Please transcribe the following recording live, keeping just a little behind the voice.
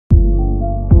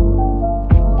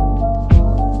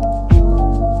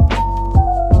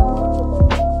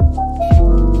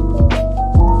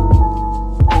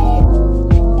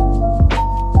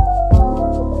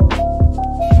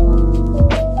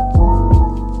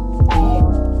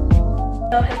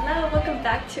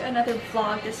back to another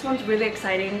vlog. This one's really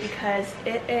exciting because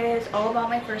it is all about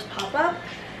my first pop-up,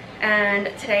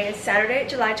 and today is Saturday,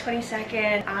 July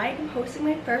 22nd. I am hosting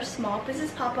my first small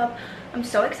business pop-up. I'm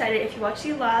so excited. If you watched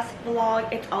the last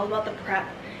vlog, it's all about the prep.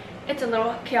 It's a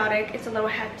little chaotic, it's a little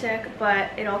hectic, but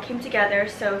it all came together.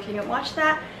 So if you didn't watch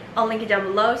that, I'll link it down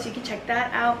below so you can check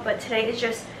that out. But today is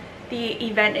just the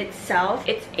event itself.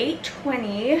 It's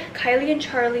 8:20. Kylie and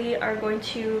Charlie are going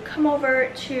to come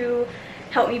over to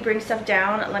help me bring stuff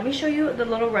down. Let me show you the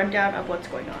little rundown of what's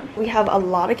going on. We have a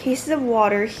lot of cases of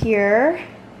water here.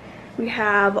 We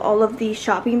have all of these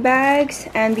shopping bags,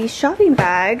 and these shopping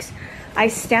bags, I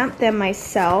stamped them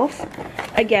myself.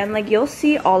 Again, like you'll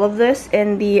see all of this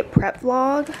in the prep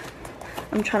vlog.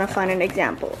 I'm trying to find an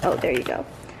example. Oh, there you go.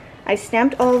 I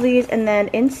stamped all of these, and then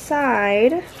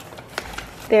inside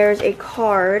there's a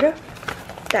card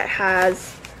that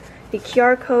has the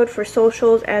QR code for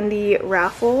socials and the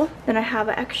raffle. Then I have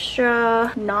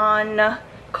extra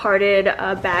non-carded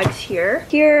bags here.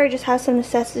 Here I just have some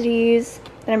necessities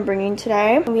that I'm bringing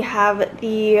today. And we have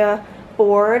the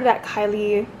board that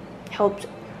Kylie helped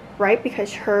write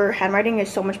because her handwriting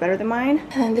is so much better than mine.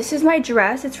 And this is my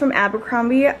dress. It's from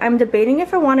Abercrombie. I'm debating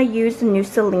if I want to use the new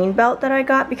Celine belt that I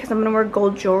got because I'm gonna wear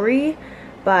gold jewelry,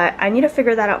 but I need to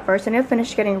figure that out first. I need to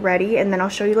finish getting ready, and then I'll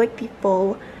show you like the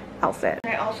full outfit.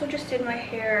 I also just did my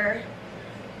hair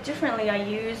differently. I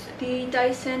used the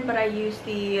Dyson, but I used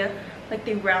the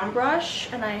round brush,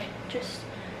 and I just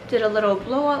did a little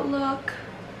blowout look.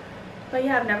 But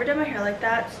yeah, I've never done my hair like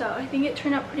that, so I think it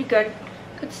turned out pretty good.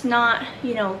 It's not,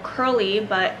 you know, curly,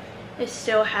 but it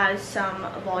still has some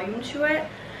volume to it.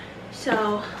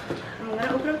 So I'm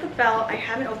gonna open up the belt. I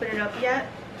haven't opened it up yet,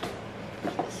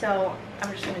 so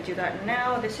I'm just gonna do that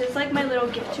now. This is like my little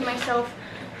gift to myself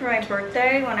for my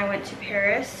birthday when I went to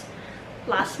Paris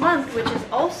last month, which is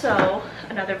also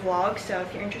another vlog, so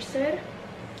if you're interested,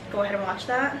 go ahead and watch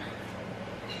that.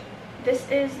 This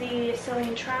is the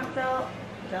Celine Triumph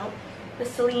the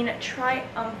Celine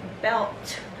Triumph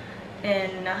belt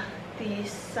in the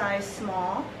size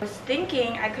small. I was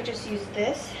thinking I could just use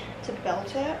this to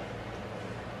belt it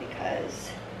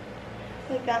because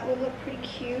like that would look pretty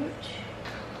cute.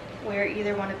 Wear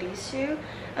either one of these two.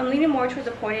 I'm leaning more towards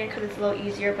the pointed because it's a little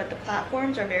easier, but the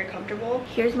platforms are very comfortable.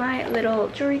 Here's my little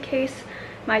jewelry case.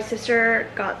 My sister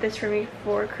got this for me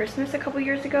for Christmas a couple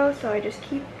years ago, so I just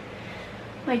keep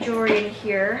my jewelry in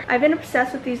here. I've been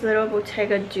obsessed with these little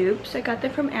Bottega dupes. I got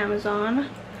them from Amazon,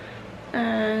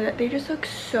 and they just look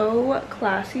so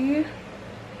classy.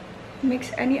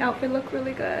 Makes any outfit look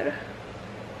really good.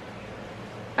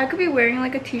 I could be wearing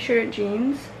like a t-shirt and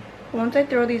jeans, but once I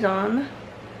throw these on,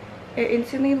 it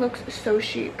instantly looks so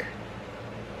chic.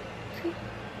 See?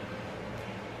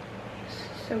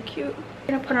 So cute. I'm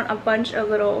gonna put on a bunch of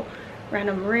little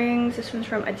random rings. This one's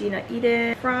from Adina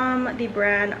Eden from the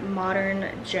brand Modern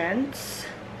Gents.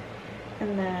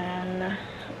 And then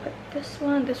I'll put this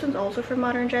one. This one's also from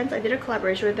Modern Gents. I did a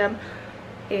collaboration with them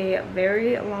a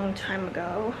very long time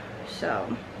ago.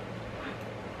 So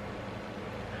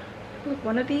look,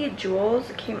 one of the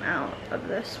jewels came out of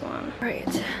this one. Right,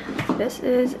 this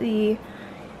is the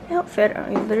outfit.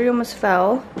 I literally almost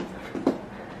fell.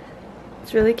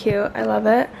 It's really cute. I love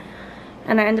it.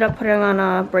 And I ended up putting on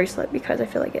a bracelet because I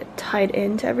feel like it tied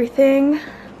into everything.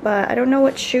 But I don't know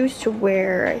what shoes to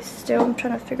wear. I still am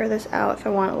trying to figure this out, if I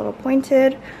want a little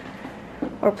pointed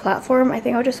or platform. I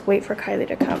think I'll just wait for Kylie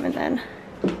to come and then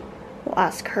we'll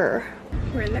ask her.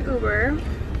 We're in the Uber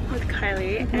with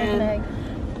Kylie, and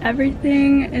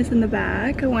everything is in the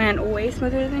bag. It went way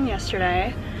smoother than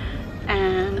yesterday.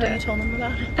 And you told them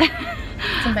about it?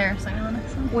 It's embarrassing,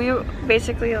 honestly. We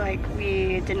basically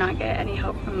we did not get any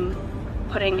help from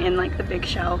putting in like the big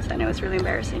shelves, and it was really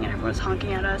embarrassing, and everyone was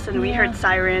honking at us, and we heard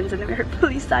sirens, and then we heard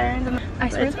police sirens. And I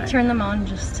swear they turn them on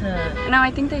just to... No,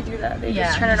 I think they do that. They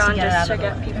just turn it on just to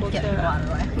get people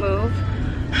to move.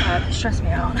 It stressed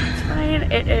me out. It's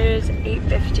fine. It is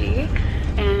 8:50,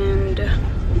 and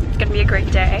it's gonna be a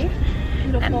great day.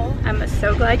 Beautiful. And I'm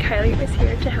so glad Kylie is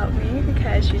here to help me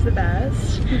because she's the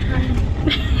best.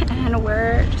 And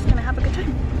we're just gonna have a good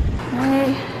time.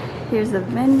 Alright, here's the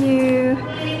menu.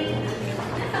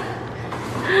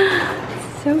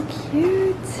 So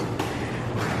cute.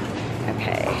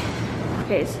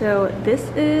 Okay, so this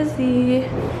is the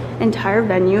entire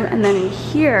venue, and then in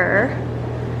here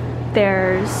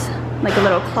there's like a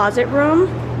little closet room,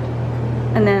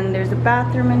 and then there's a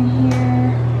bathroom in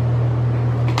here,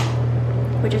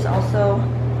 which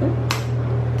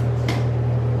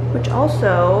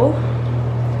also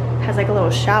has like a little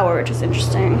shower, which is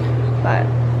interesting. But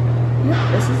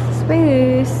yeah, this is the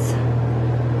space.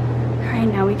 Alright,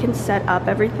 now we can set up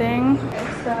everything.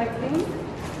 So I think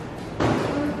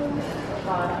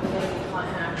god, I'm gonna be caught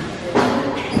in accident.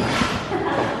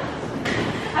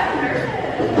 I haven't heard it.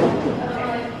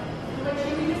 Okay. Like,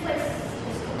 should we just like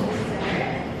squeeze in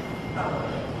there?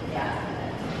 Probably. Yeah.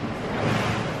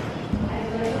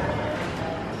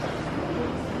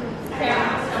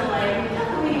 I'm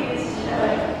like, please.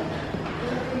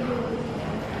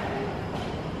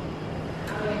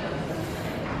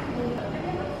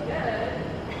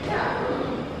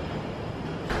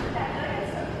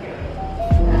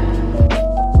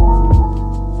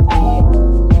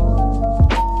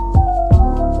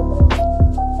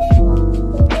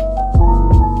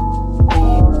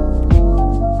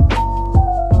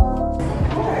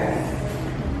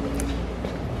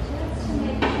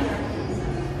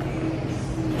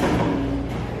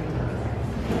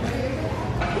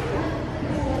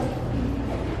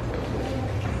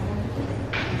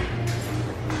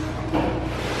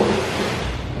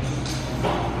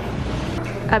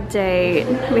 Update.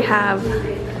 We have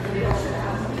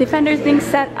the fenders being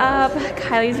set up.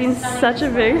 Kylie's been such a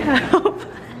big help.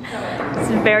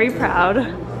 She's very proud of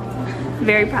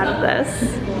this.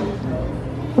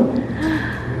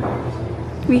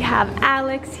 We have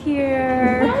Alex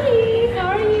here. Hi, how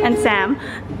are you? And Sam.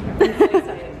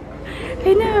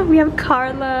 I know. We have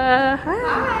Carla.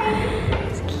 Hi.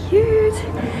 It's cute.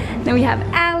 Then we have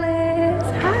Alice.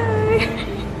 Hi.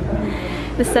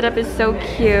 The setup is so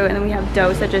cute, and then we have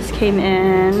Dose that just came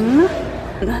in.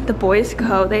 The Boys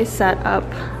Co, they set up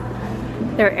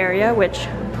their area, which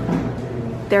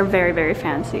they're very, very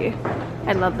fancy.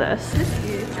 I love this. This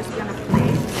is just gonna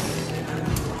plate.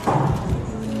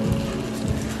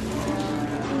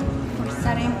 We're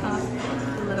setting up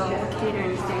the little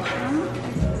catering station.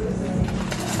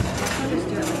 I'll just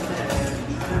do it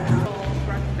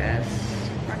like this.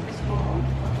 Breakfast hall.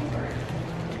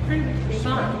 Bacon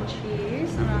and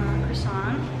cheese on a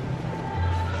croissant.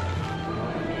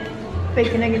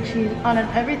 Bacon, egg, and cheese on an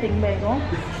everything bagel.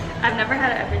 I've never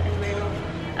had an everything bagel.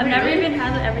 I've never even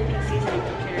had the everything seasoning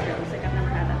from Trader Joe's. Like, I've never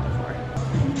had that before.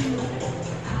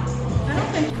 I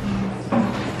don't think.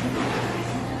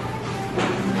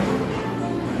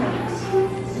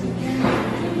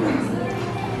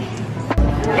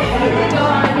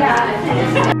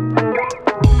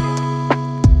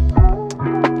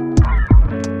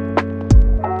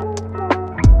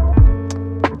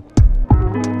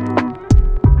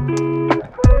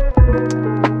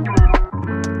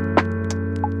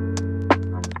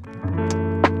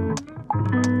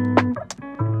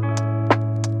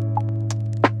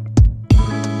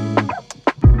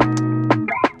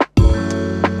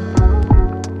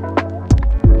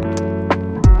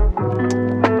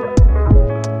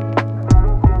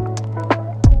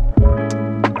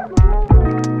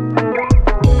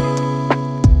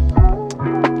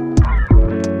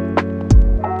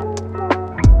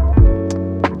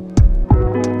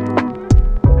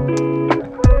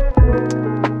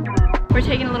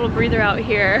 Taking a little breather out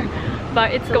here,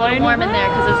 but it's going warm in there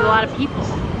because there's a lot of people.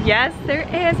 Yes, there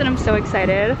is, and I'm so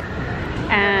excited.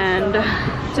 And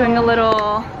doing a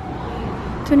little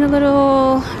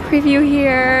preview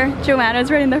here. Joanna's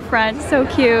right in the front, so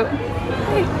cute.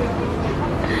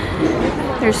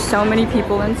 There's so many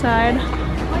people inside,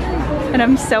 and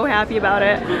I'm so happy about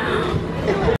it.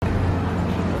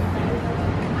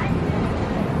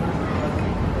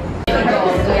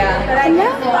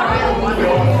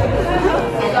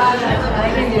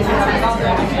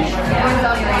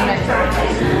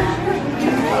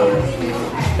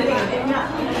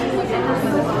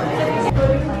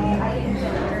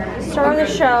 Start the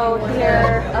show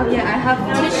here. Oh yeah, I have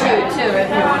tissue too if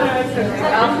you want.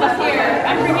 Here,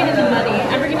 I'm bringing in the money.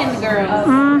 I'm bringing in the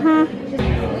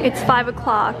girls. It's 5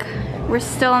 o'clock. We're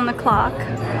still on the clock.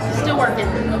 Still working.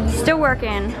 Still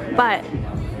working, but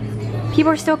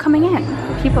people are still coming in.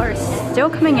 People are still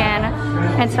coming in,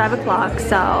 and it's 5 o'clock,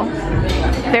 so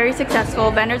very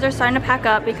successful. Vendors are starting to pack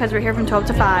up because we're here from 12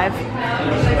 to 5.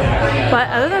 But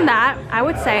other than that, I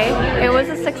would say it was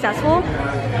a successful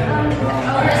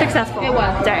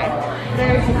day.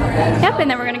 Yep, and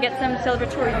then we're gonna get some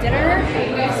celebratory dinner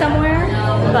somewhere.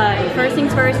 But first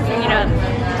things first, we need to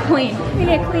clean. We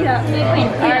need to clean up. We need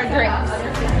to clean Our drinks.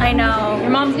 I know. Your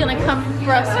mom's gonna come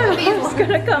for us. My mom's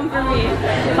gonna come for me.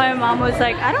 My mom was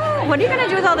like, I don't know, what are you gonna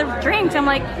do with all the drinks? I'm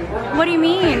like, what do you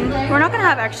mean? We're not gonna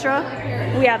have extra.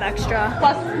 We have extra.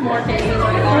 Plus more cases.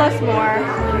 Plus more.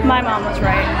 My mom was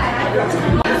right.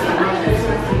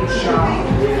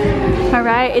 All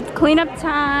right, it's cleanup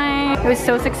time. It was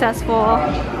so successful.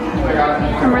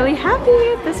 I'm really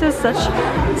happy. This is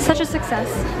such a success.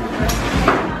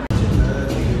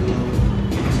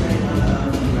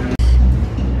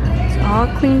 It's all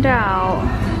cleaned out,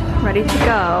 ready to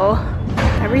go.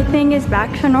 everything is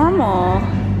back to normal.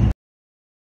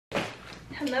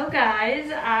 Hello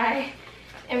guys, I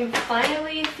am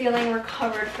finally feeling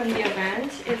recovered from the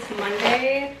event. It's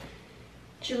Monday,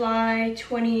 July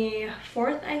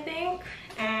 24th, I think,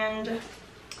 and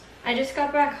I just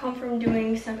got back home from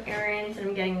doing some errands and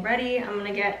I'm getting ready. I'm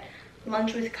gonna get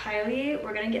lunch with Kylie.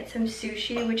 We're gonna get some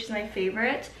sushi, which is my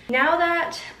favorite. Now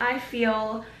that I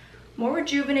feel more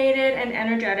rejuvenated and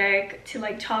energetic to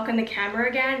like talk on the camera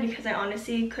again, because I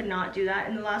honestly could not do that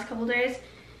in the last couple days,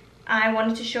 I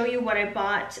wanted to show you what I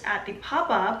bought at the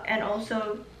pop-up and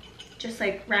also just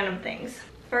like random things.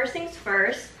 First things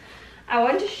first, I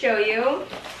wanted to show you,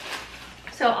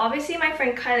 so obviously my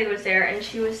friend Kylie was there and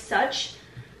she was such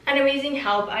an amazing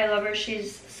help. I love her.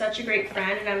 She's such a great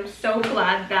friend and I'm so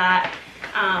glad that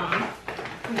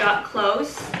we got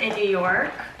close in New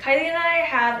York. Kylie and I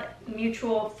have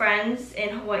mutual friends in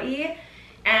Hawaii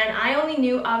and I only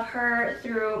knew of her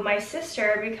through my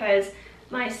sister because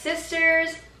my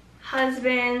sister's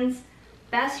husband's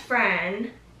best friend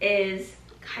is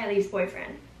Kylie's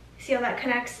boyfriend. See how that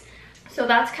connects? So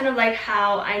that's kind of like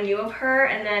how I knew of her,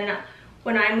 and then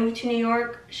when I moved to New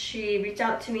York, she reached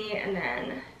out to me and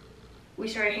then we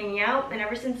started hanging out, and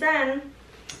ever since then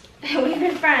we've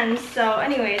been friends. So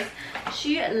anyways,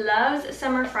 she loves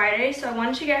Summer Friday, so I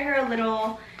wanted to get her a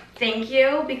little thank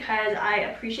you because I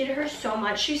appreciated her so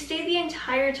much. She stayed the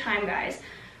entire time, guys.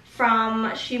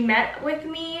 She met with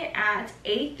me at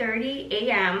 8:30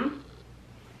 a.m.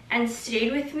 and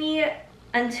stayed with me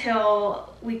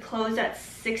until we closed at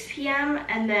 6 p.m.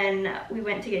 and then we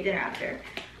went to get dinner after.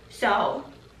 So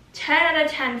 10 out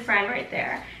of 10 friend right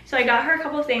there. So I got her a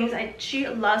couple of things. She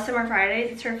loves Summer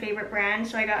Fridays. It's her favorite brand.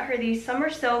 So I got her the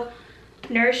Summer Silk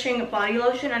Nourishing Body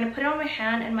Lotion and I put it on my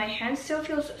hand and my hand still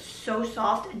feels so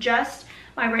soft. Just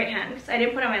my right hand, because I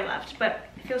didn't put it on my left, but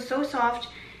it feels so soft.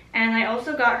 And I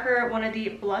also got her one of the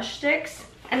blush sticks.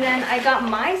 And then I got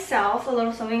myself a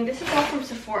little something. This is all from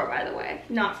Sephora, by the way,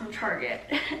 not from Target.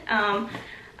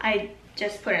 I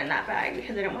just put it in that bag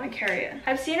because I didn't want to carry it.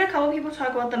 I've seen a couple people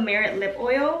talk about the Merit lip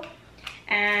oil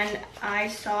and I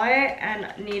saw it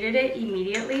and needed it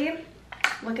immediately.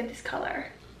 Look at this color.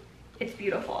 It's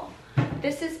beautiful.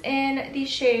 This is in the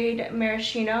shade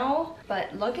Maraschino,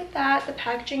 but look at that. The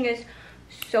packaging is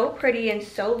so pretty and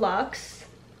so luxe.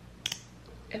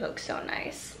 It looks so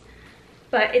nice.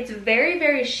 But it's very,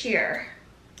 very sheer.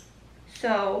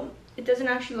 So it doesn't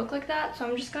actually look like that. So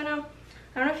I'm just gonna,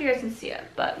 I don't know if you guys can see it,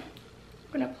 but I'm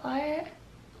gonna apply it.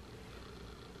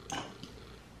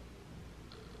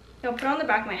 I'll put it on the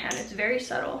back of my hand. It's very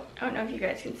subtle. I don't know if you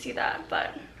guys can see that,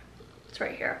 but it's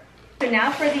right here. So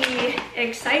now for the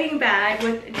exciting bag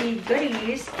with the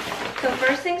goodies. So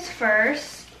first things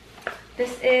first,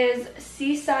 this is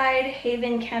Seaside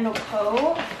Haven Candle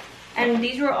Co. And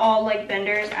these were all like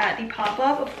vendors at the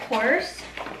pop-up, of course.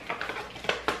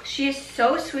 She is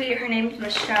so sweet. Her name is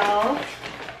Michelle.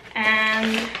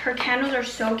 And her candles are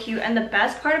so cute. And the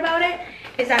best part about it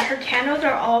is that her candles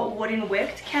are all wooden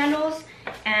wicked candles.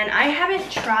 And I haven't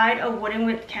tried a wooden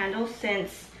wicked candle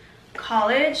since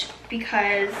college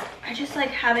because I just like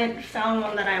haven't found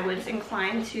one that I was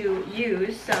inclined to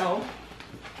use. So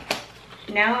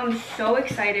now I'm so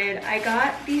excited. I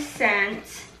got the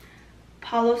scent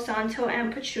Palo Santo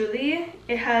and Patchouli.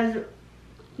 It has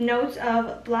notes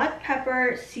of black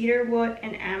pepper, cedar wood,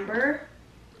 and amber.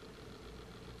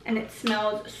 And it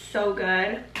smells so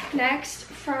good. Next,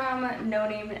 from No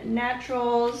Name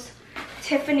Naturals,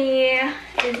 Tiffany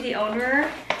is the owner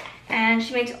and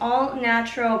she makes all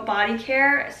natural body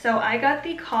care. So I got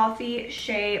the Coffee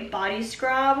Shea Body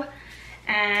Scrub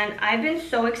and I've been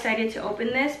so excited to open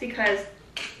this because,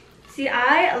 see,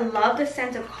 I love the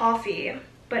scent of coffee,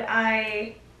 but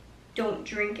I don't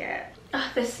drink it.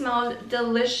 This smells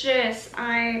delicious.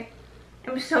 I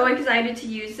am so excited to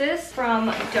use this.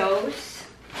 From Dose.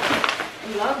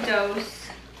 I love Dose.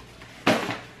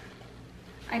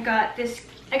 I got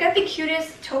the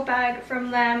cutest tote bag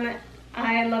from them.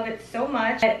 I love it so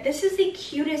much. This is the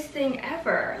cutest thing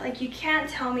ever. Like, you can't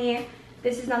tell me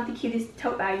this is not the cutest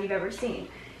tote bag you've ever seen.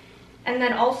 And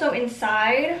then also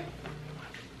inside,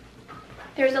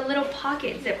 there's a little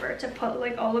pocket zipper to put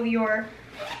like all of your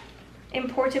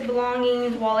important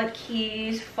belongings, wallet,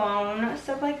 keys, phone,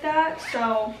 stuff like that.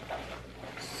 So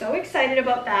excited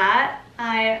about that.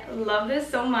 I love this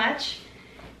so much.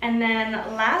 And then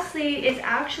lastly is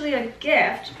actually a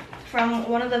gift from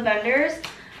one of the vendors.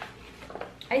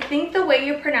 I think the way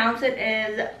you pronounce it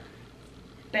is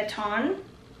Beton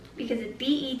because it's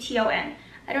B-E-T-O-N.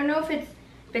 I don't know if it's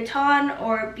Beton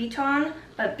or Beton,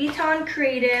 but Beton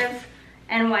Creative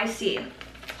NYC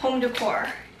Home Decor.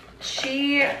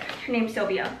 Her name's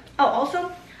Sylvia. Oh,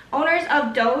 also Owners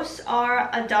of Dose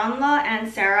are Adonla and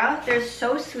Sarah. They're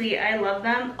so sweet. I love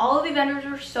them. All of the vendors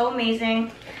were so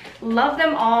amazing. Love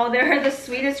them all. They're the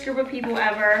sweetest group of people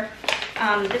ever.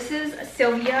 This is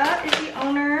Sylvia is the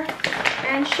owner,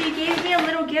 and she gave me a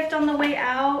little gift on the way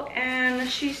out, and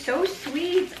she's so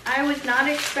sweet. I was not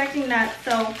expecting that,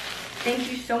 so thank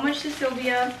you so much to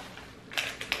Sylvia.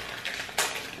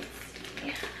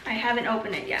 I haven't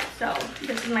opened it yet, so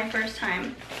this is my first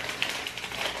time.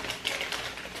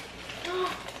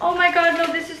 Oh my god,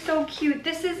 no, this is so cute.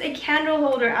 This is a candle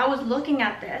holder. I was looking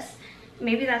at this.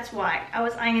 Maybe that's why. I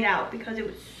was eyeing it out because it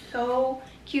was so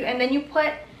cute. And then you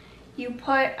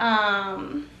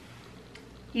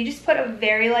just put a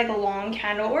very like a long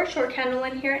candle or a short candle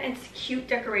in here, and it's cute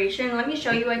decoration. Let me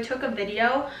show you. I took a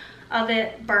video of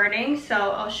it burning, so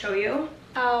I'll show you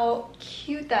how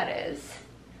cute that is.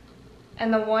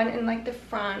 And the one in like the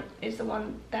front is the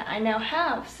one that I now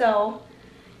have. So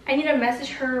I need to message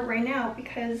her right now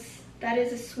because that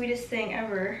is the sweetest thing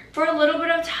ever. For a little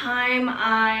bit of time,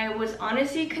 I was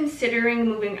honestly considering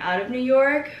moving out of New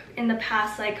York in the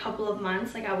past like couple of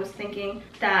months. Like I was thinking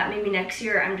that maybe next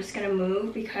year I'm just gonna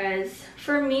move, because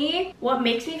for me, what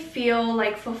makes me feel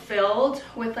like fulfilled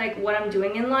with like what I'm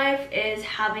doing in life is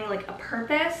having like a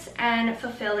purpose and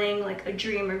fulfilling like a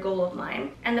dream or goal of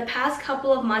mine. And the past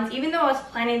couple of months, even though I was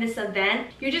planning this event,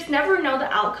 you just never know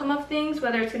the outcome of things,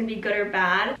 whether it's gonna be good or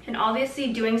bad. And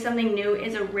obviously doing something new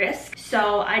is a risk.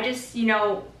 So I just, you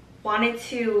know, wanted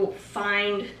to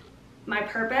find my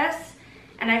purpose,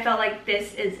 and I felt like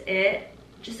this is it.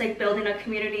 Just like building a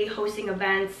community, hosting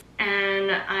events,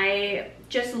 and I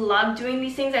just love doing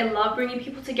these things. I love bringing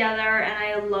people together, and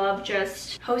I love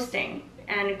just hosting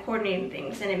and coordinating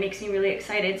things, and it makes me really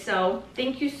excited. So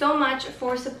thank you so much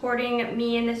for supporting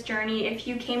me in this journey. If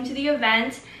you came to the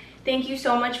event, thank you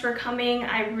so much for coming.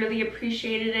 I really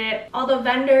appreciated it. All the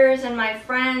vendors and my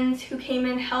friends who came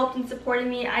in, helped and supported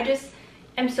me. I just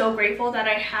am so grateful that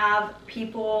I have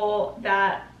people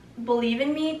that believe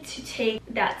in me to take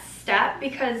that step,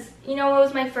 because you know, it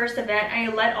was my first event. I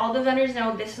let all the vendors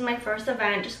know this is my first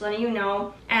event, just letting you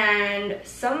know. And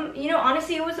some, you know,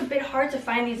 honestly it was a bit hard to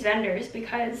find these vendors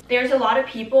because there's a lot of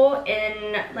people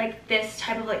in like this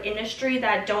type of like industry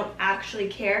that don't actually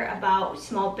care about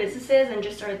small businesses and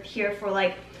just are here for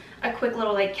like a quick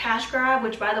little like cash grab,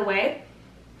 which by the way,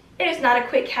 it is not a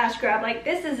quick cash grab. Like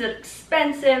this is an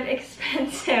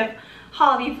expensive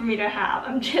hobby for me to have,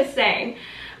 I'm just saying.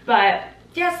 But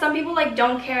yeah, some people like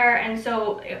don't care, and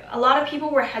so a lot of people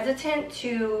were hesitant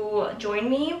to join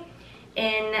me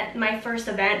in my first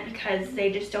event because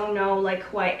they just don't know like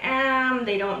who I am,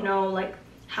 they don't know like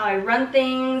how I run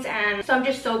things. And so I'm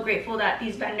just so grateful that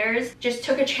these vendors just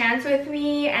took a chance with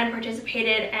me and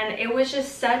participated, and it was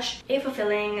just such a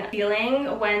fulfilling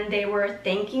feeling when they were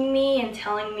thanking me and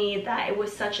telling me that it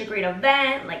was such a great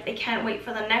event, like they can't wait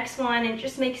for the next one. It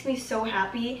just makes me so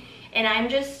happy, and I'm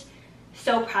just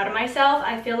so proud of myself.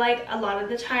 I feel like a lot of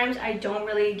the times I don't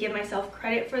really give myself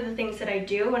credit for the things that I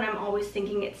do, and I'm always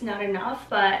thinking it's not enough.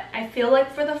 But I feel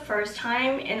like for the first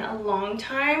time in a long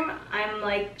time, I'm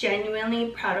like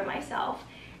genuinely proud of myself,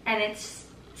 and it's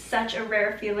such a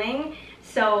rare feeling.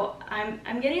 So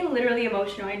I'm getting literally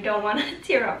emotional. I don't want to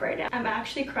tear up right now. I'm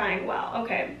actually crying. Wow,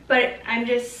 okay. But I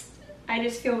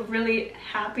just feel really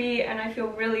happy, and I feel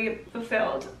really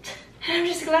fulfilled. And I'm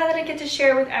just glad that I get to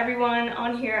share with everyone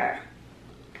on here.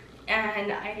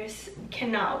 And I just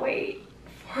cannot wait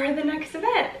for the next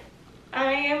event.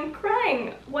 I am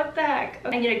crying. What the heck? I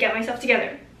need to get myself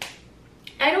together.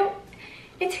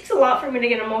 It takes a lot for me to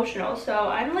get emotional, so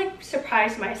I'm like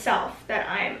surprised myself that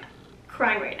I'm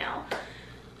crying right now.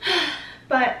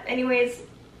 But anyways,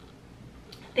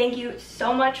 thank you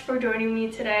so much for joining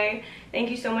me today. Thank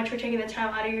you so much for taking the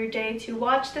time out of your day to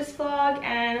watch this vlog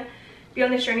and be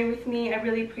on this journey with me. I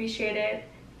really appreciate it.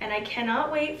 And I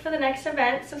cannot wait for the next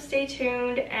event, so stay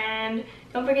tuned, and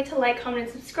don't forget to like, comment,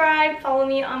 and subscribe. Follow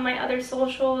me on my other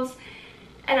socials,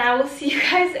 and I will see you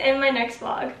guys in my next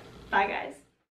vlog. Bye guys.